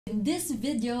In this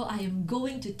video, I am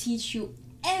going to teach you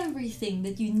everything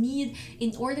that you need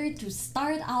in order to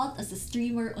start out as a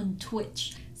streamer on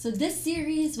Twitch. So this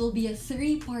series will be a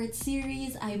 3-part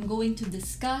series. I am going to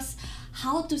discuss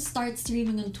how to start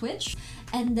streaming on Twitch,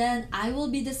 and then I will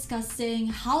be discussing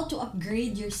how to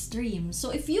upgrade your stream.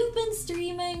 So if you've been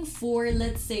streaming for,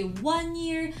 let's say, 1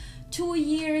 year, 2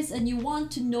 years, and you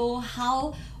want to know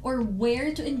how or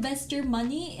where to invest your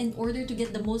money in order to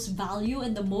get the most value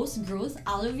and the most growth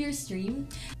out of your stream,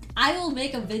 I will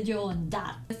make a video on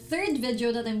that. The third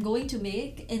video that I'm going to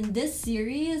make in this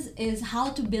series is how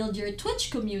to build your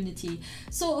Twitch community.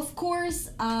 So of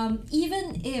course,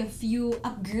 even if you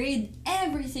upgrade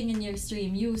everything in your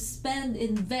stream, you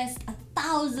invest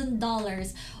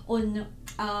 $1,000 on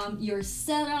your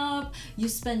setup, you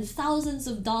spend thousands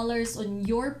of dollars on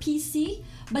your PC,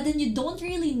 but then you don't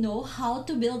really know how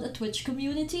to build a Twitch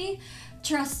community,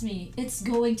 trust me, it's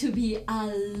going to be a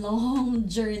long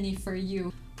journey for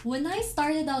you. When I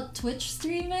started out Twitch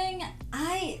streaming,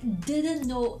 I didn't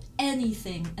know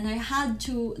anything, and I had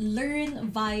to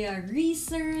learn via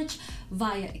research,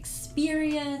 via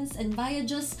experience, and via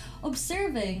just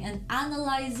observing and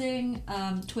analyzing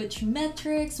Twitch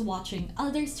metrics, watching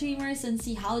other streamers and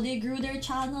see how they grew their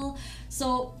channel.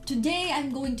 So today I'm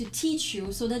going to teach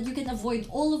you so that you can avoid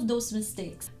all of those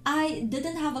mistakes. I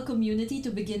didn't have a community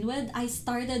to begin with. I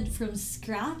started from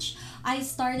scratch. I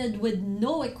started with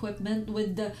no equipment,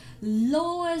 with the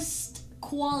lowest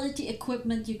quality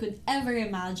equipment you could ever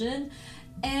imagine,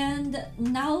 and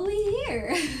now we're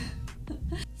here.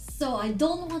 So I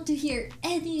don't want to hear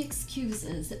any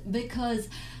excuses, because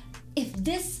if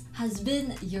this has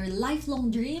been your lifelong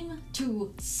dream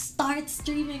to start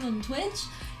streaming on Twitch,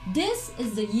 this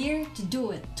is the year to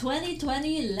do it.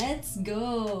 2020, let's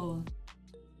go!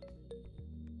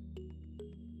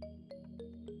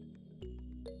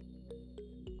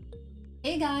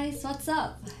 Hey guys, what's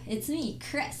up? It's me,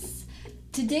 Chris.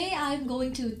 Today I'm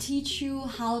going to teach you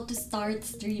how to start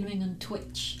streaming on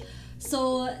Twitch.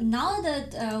 So now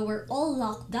that we're all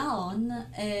locked down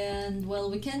and well,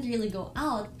 we can't really go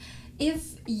out,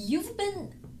 if you've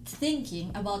been thinking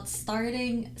about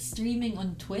starting streaming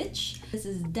on Twitch, this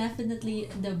is definitely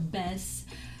the best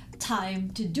time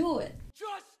to do it.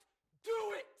 Just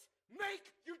do it!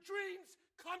 Make your dreams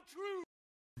come true!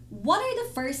 What are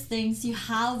the first things you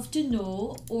have to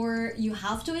know or you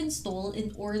have to install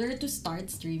in order to start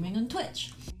streaming on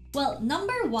Twitch? Well,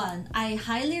 number one, I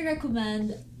highly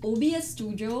recommend OBS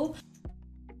Studio.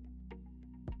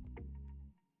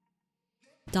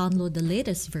 Download the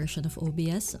latest version of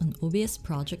OBS on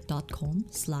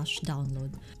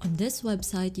obsproject.com/download. On this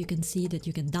website, you can see that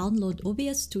you can download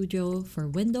OBS Studio for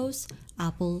Windows,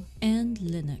 Apple, and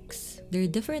Linux. There are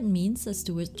different means as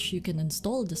to which you can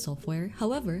install the software.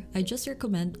 However, I just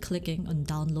recommend clicking on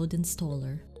Download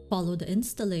Installer. Follow the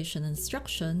installation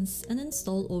instructions and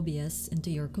install OBS into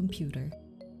your computer.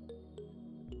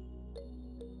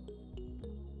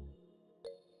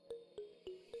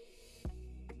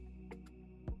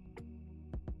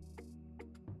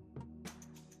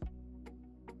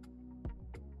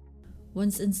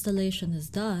 Once installation is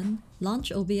done,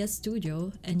 launch OBS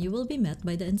Studio and you will be met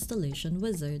by the installation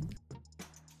wizard.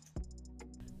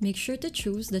 Make sure to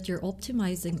choose that you're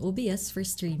optimizing OBS for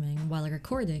streaming while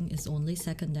recording is only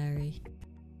secondary.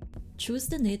 Choose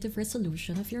the native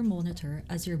resolution of your monitor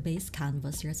as your base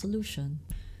canvas resolution.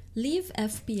 Leave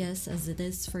FPS as it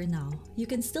is for now. You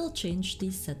can still change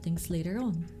these settings later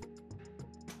on.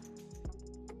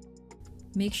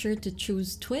 Make sure to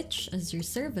choose Twitch as your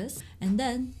service and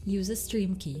then use a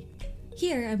stream key.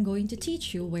 Here, I'm going to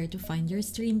teach you where to find your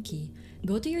stream key.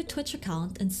 Go to your Twitch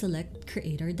account and select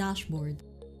Creator Dashboard.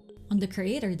 On the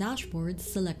Creator Dashboard,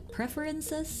 select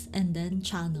Preferences and then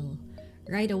Channel.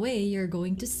 Right away, you're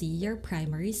going to see your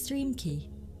primary stream key.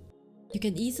 You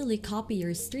can easily copy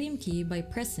your stream key by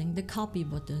pressing the Copy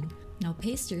button. Now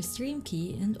paste your stream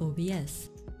key in OBS.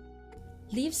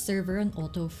 Leave server on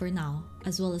auto for now,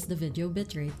 as well as the video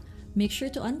bitrate. Make sure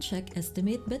to uncheck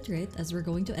Estimate bitrate as we're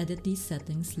going to edit these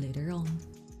settings later on.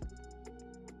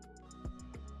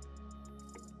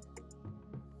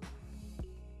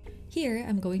 Here,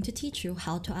 I'm going to teach you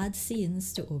how to add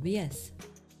scenes to OBS.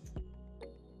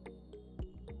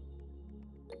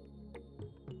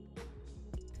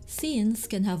 Scenes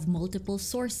can have multiple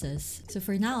sources, so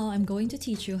for now, I'm going to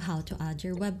teach you how to add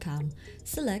your webcam.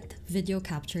 Select Video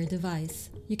Capture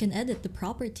Device. You can edit the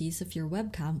properties of your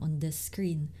webcam on this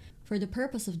screen. For the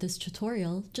purpose of this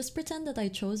tutorial, just pretend that I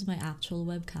chose my actual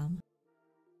webcam.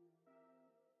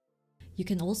 You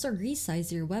can also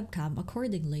resize your webcam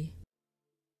accordingly.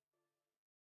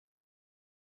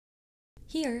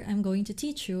 Here, I'm going to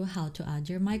teach you how to add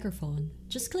your microphone.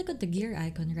 Just click on the gear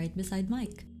icon right beside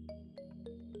mic.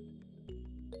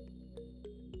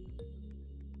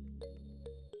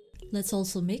 Let's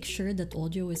also make sure that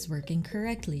audio is working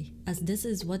correctly, as this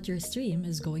is what your stream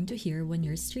is going to hear when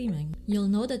you're streaming. You'll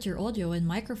know that your audio and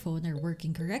microphone are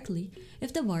working correctly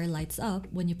if the bar lights up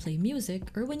when you play music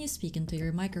or when you speak into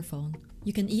your microphone.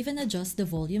 You can even adjust the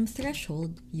volume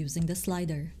threshold using the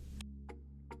slider.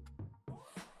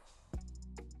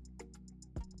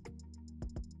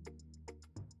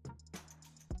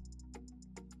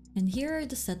 And here are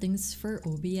the settings for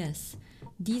OBS.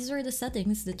 These were the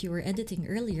settings that you were editing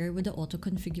earlier with the auto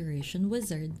configuration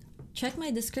wizard. Check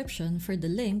my description for the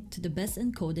link to the best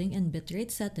encoding and bitrate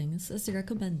settings as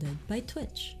recommended by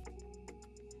Twitch.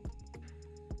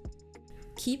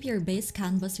 Keep your base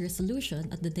canvas resolution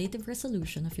at the native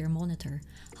resolution of your monitor.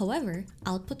 However,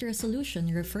 output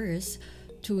resolution refers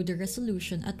to the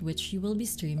resolution at which you will be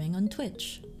streaming on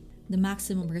Twitch. The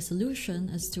maximum resolution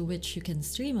as to which you can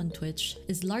stream on Twitch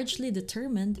is largely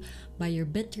determined by your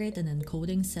bitrate and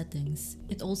encoding settings.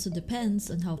 It also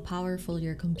depends on how powerful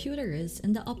your computer is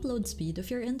and the upload speed of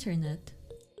your internet.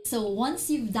 So once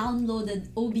you've downloaded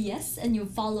OBS and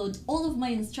you've followed all of my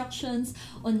instructions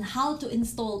on how to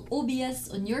install OBS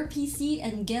on your PC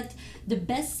and get the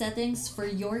best settings for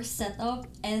your setup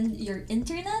and your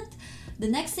internet, the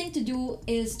next thing to do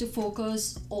is to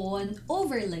focus on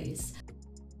overlays.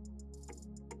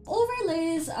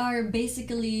 Overlays are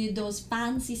basically those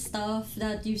fancy stuff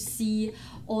that you see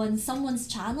on someone's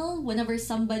channel. Whenever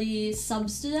somebody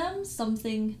subs to them,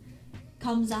 something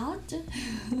comes out.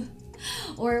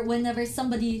 Or whenever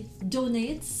somebody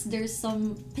donates, there's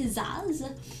some pizzazz.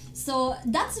 So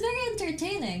that's very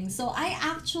entertaining. So I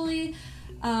actually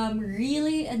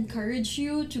really encourage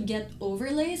you to get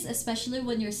overlays, especially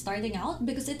when you're starting out,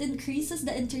 because it increases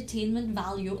the entertainment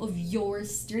value of your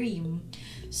stream.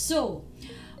 So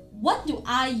what do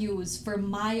I use for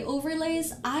my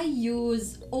overlays? I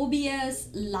use OBS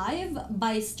Live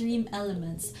by Stream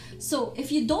Elements. So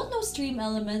if you don't know Stream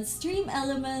Elements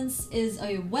is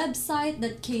a website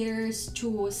that caters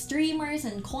to streamers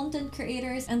and content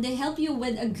creators, and they help you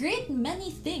with a great many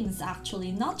things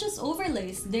actually, not just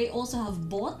overlays. They also have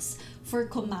bots for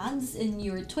commands in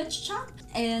your Twitch chat,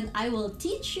 and I will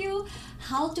teach you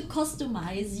how to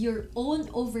customize your own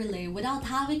overlay without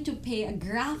having to pay a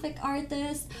graphic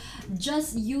artist.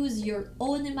 Just use your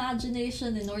own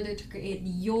imagination in order to create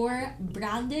your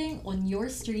branding on your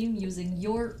stream using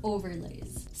your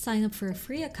overlays. Sign up for a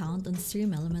free account on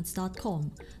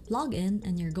streamelements.com. Log in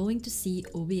and you're going to see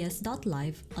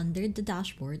obs.live under the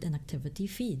dashboard and activity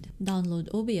feed. Download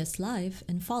OBS Live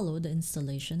and follow the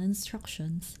installation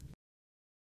instructions.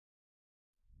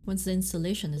 Once the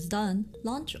installation is done,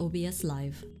 launch OBS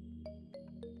Live.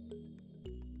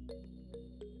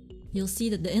 You'll see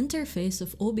that the interface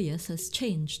of OBS has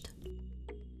changed.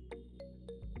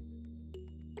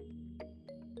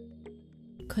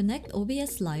 Connect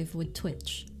OBS Live with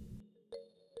Twitch.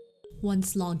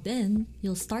 Once logged in,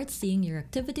 you'll start seeing your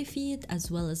activity feed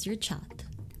as well as your chat.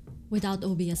 Without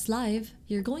OBS Live,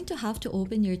 you're going to have to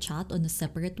open your chat on a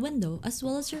separate window as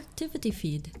well as your activity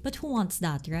feed. But who wants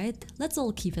that, right? Let's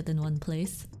all keep it in one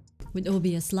place. With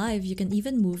OBS Live, you can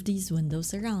even move these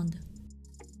windows around.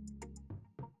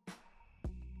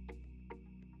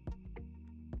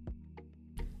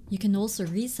 You can also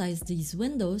resize these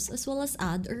windows as well as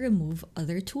add or remove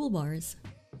other toolbars.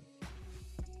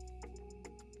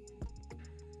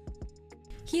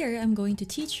 Here, I'm going to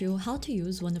teach you how to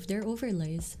use one of their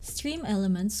overlays. Stream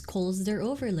Elements calls their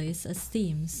overlays as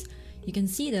themes. You can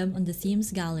see them on the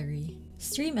themes gallery.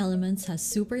 Stream Elements has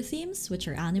super themes, which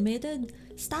are animated,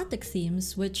 static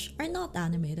themes, which are not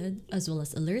animated, as well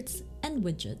as alerts and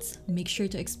widgets. Make sure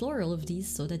to explore all of these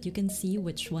so that you can see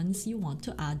which ones you want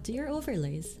to add to your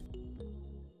overlays.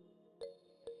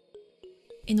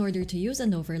 In order to use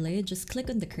an overlay, just click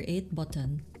on the Create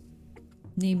button.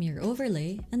 Name your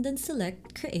overlay and then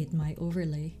select Create My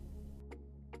Overlay.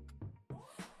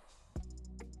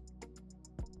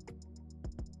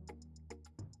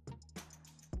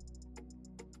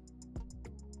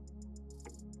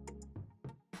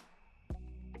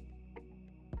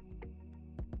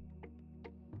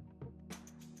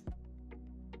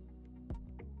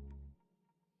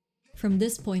 From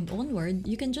this point onward,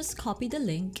 you can just copy the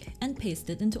link and paste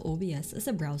it into OBS as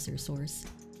a browser source.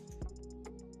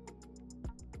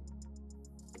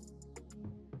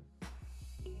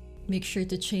 Make sure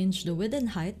to change the width and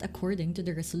height according to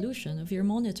the resolution of your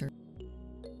monitor.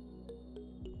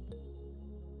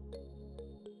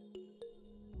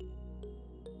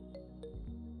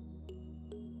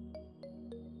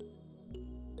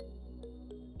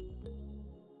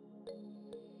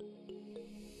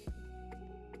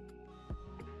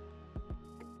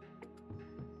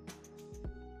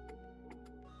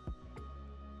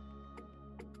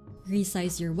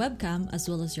 Resize your webcam as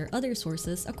well as your other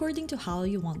sources according to how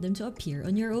you want them to appear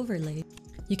on your overlay.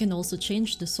 You can also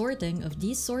change the sorting of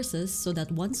these sources so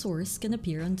that one source can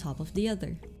appear on top of the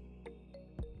other.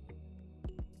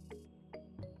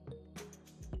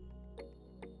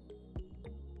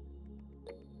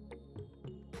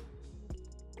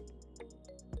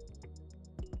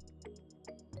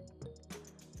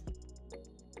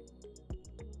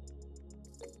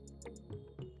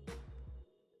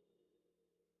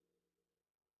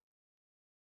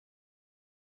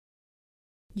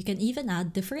 You can even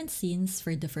add different scenes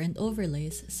for different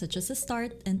overlays, such as a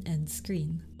start and end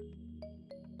screen.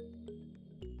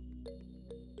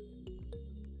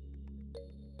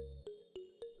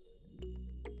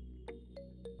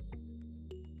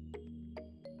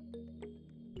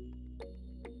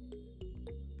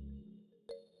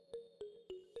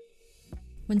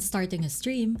 When starting a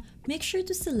stream, make sure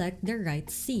to select the right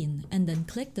scene and then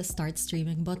click the Start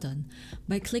Streaming button.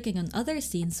 By clicking on other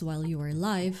scenes while you are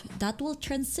live, that will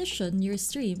transition your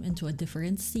stream into a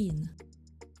different scene.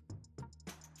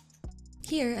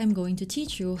 Here, I'm going to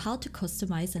teach you how to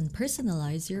customize and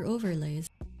personalize your overlays.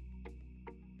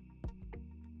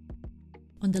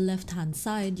 On the left-hand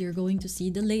side, you're going to see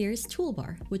the Layers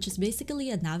toolbar, which is basically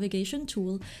a navigation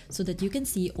tool so that you can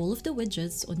see all of the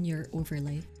widgets on your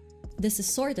overlay. This is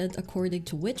sorted according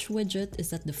to which widget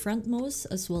is at the frontmost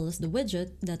as well as the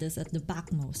widget that is at the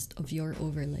backmost of your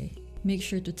overlay. Make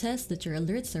sure to test that your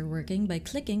alerts are working by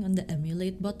clicking on the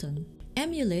Emulate button.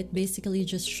 Emulate basically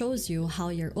just shows you how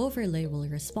your overlay will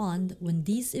respond when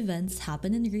these events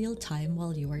happen in real time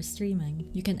while you are streaming.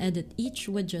 You can edit each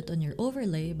widget on your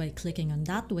overlay by clicking on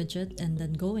that widget and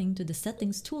then going to the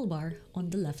Settings toolbar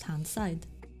on the left-hand side.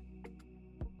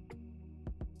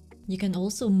 You can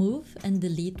also move and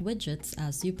delete widgets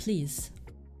as you please.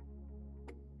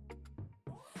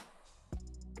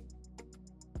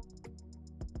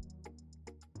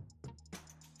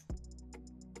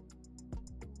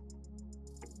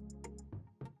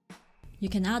 You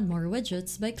can add more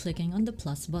widgets by clicking on the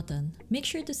plus button. Make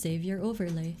sure to save your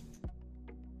overlay.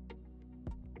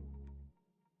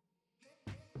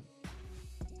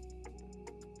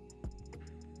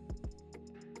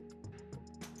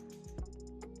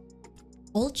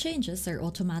 All changes are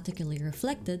automatically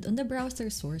reflected on the browser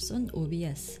source on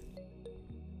OBS.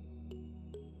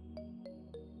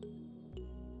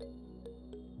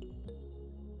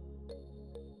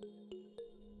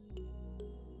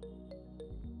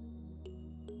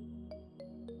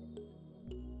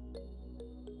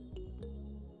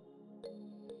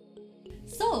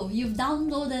 So, you've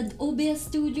downloaded OBS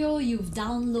Studio, you've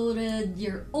downloaded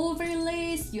your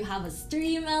overlays, you have a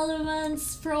Stream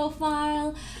Elements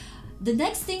profile. The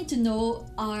next thing to know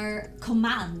are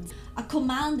commands. A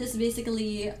command is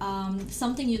basically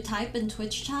something you type in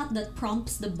Twitch chat that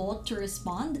prompts the bot to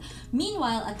respond.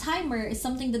 Meanwhile, a timer is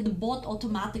something that the bot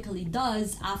automatically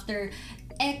does after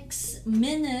X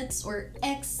minutes or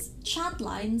X chat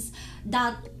lines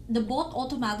that the bot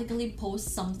automatically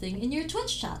posts something in your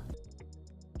Twitch chat.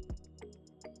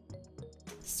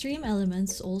 Stream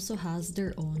Elements also has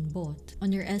their own bot.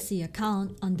 On your SE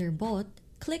account, under Bot,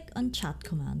 click on Chat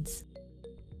Commands.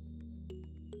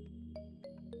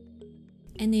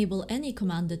 Enable any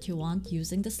command that you want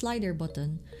using the slider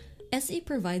button. SE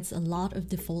provides a lot of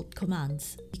default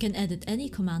commands. You can edit any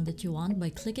command that you want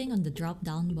by clicking on the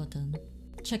drop-down button.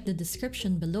 Check the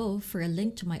description below for a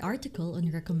link to my article on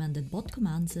recommended bot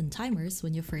commands and timers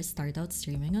when you first start out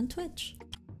streaming on Twitch.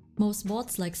 Most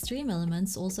bots like Stream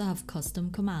Elements also have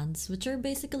custom commands, which are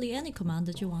basically any command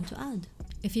that you want to add.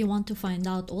 If you want to find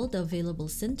out all the available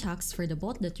syntax for the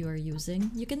bot that you are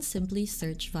using, you can simply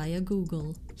search via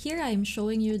Google. Here I am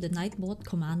showing you the Nightbot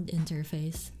command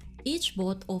interface. Each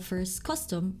bot offers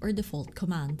custom or default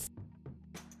commands.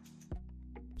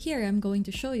 Here I'm going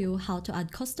to show you how to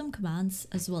add custom commands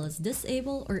as well as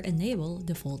disable or enable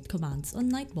default commands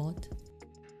on Nightbot.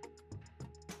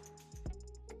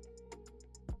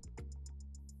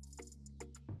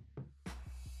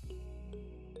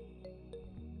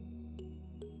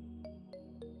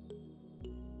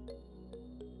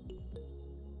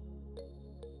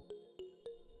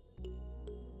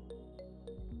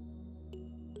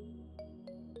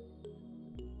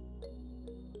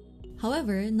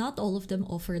 However, not all of them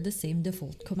offer the same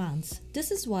default commands. This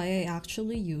is why I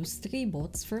actually use 3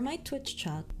 bots for my Twitch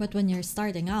chat, but when you're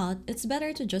starting out, it's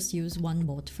better to just use 1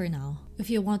 bot for now.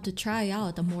 If you want to try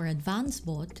out a more advanced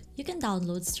bot, you can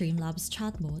download Streamlabs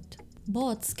Chatbot.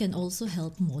 Bots can also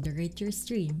help moderate your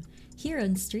stream. Here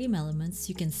on Stream Elements,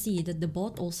 you can see that the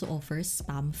bot also offers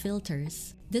spam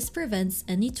filters. This prevents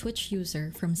any Twitch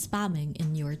user from spamming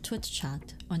in your Twitch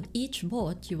chat. On each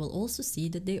bot, you will also see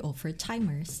that they offer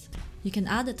timers. You can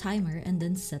add a timer and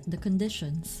then set the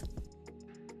conditions.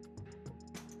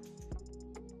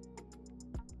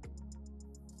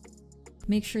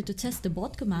 Make sure to test the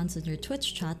bot commands on your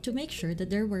Twitch chat to make sure that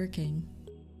they're working.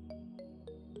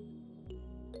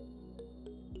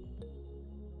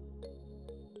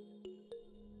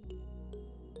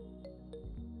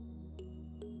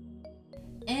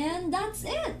 And that's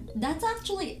it! That's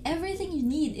actually everything you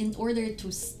need in order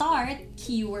to start,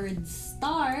 keyword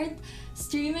start,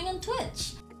 streaming on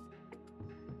Twitch.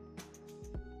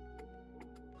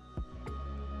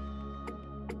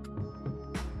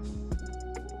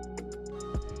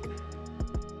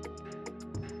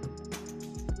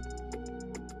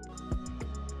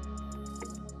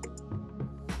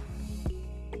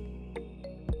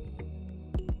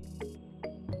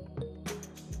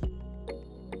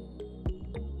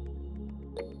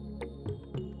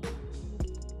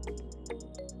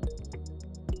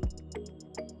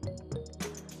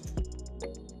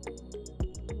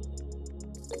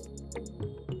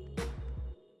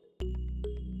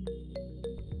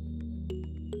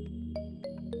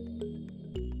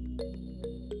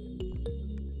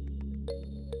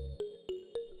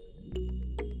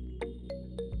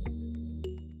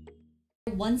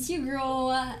 Once you grow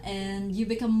and you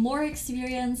become more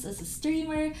experienced as a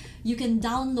streamer, you can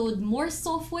download more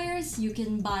softwares, you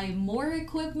can buy more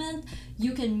equipment,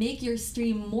 you can make your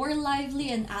stream more lively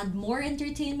and add more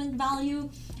entertainment value.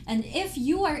 And if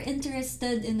you are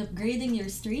interested in upgrading your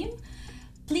stream,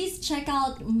 please check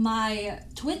out my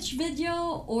Twitch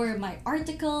video or my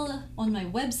article on my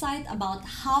website about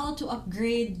how to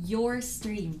upgrade your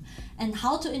stream and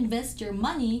how to invest your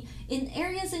money in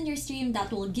areas in your stream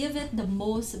that will give it the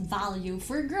most value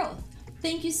for growth.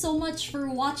 Thank you so much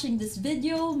for watching this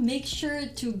video. Make sure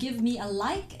to give me a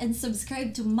like and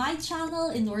subscribe to my channel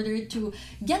in order to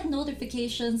get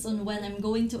notifications on when I'm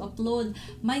going to upload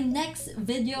my next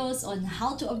videos on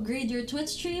how to upgrade your Twitch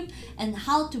stream and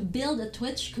how to build a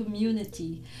Twitch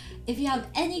community. If you have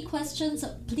any questions,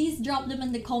 please drop them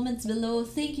in the comments below.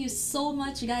 Thank you so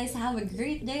much, guys. Have a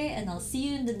great day and I'll see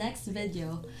you in the next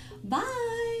video.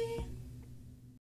 Bye!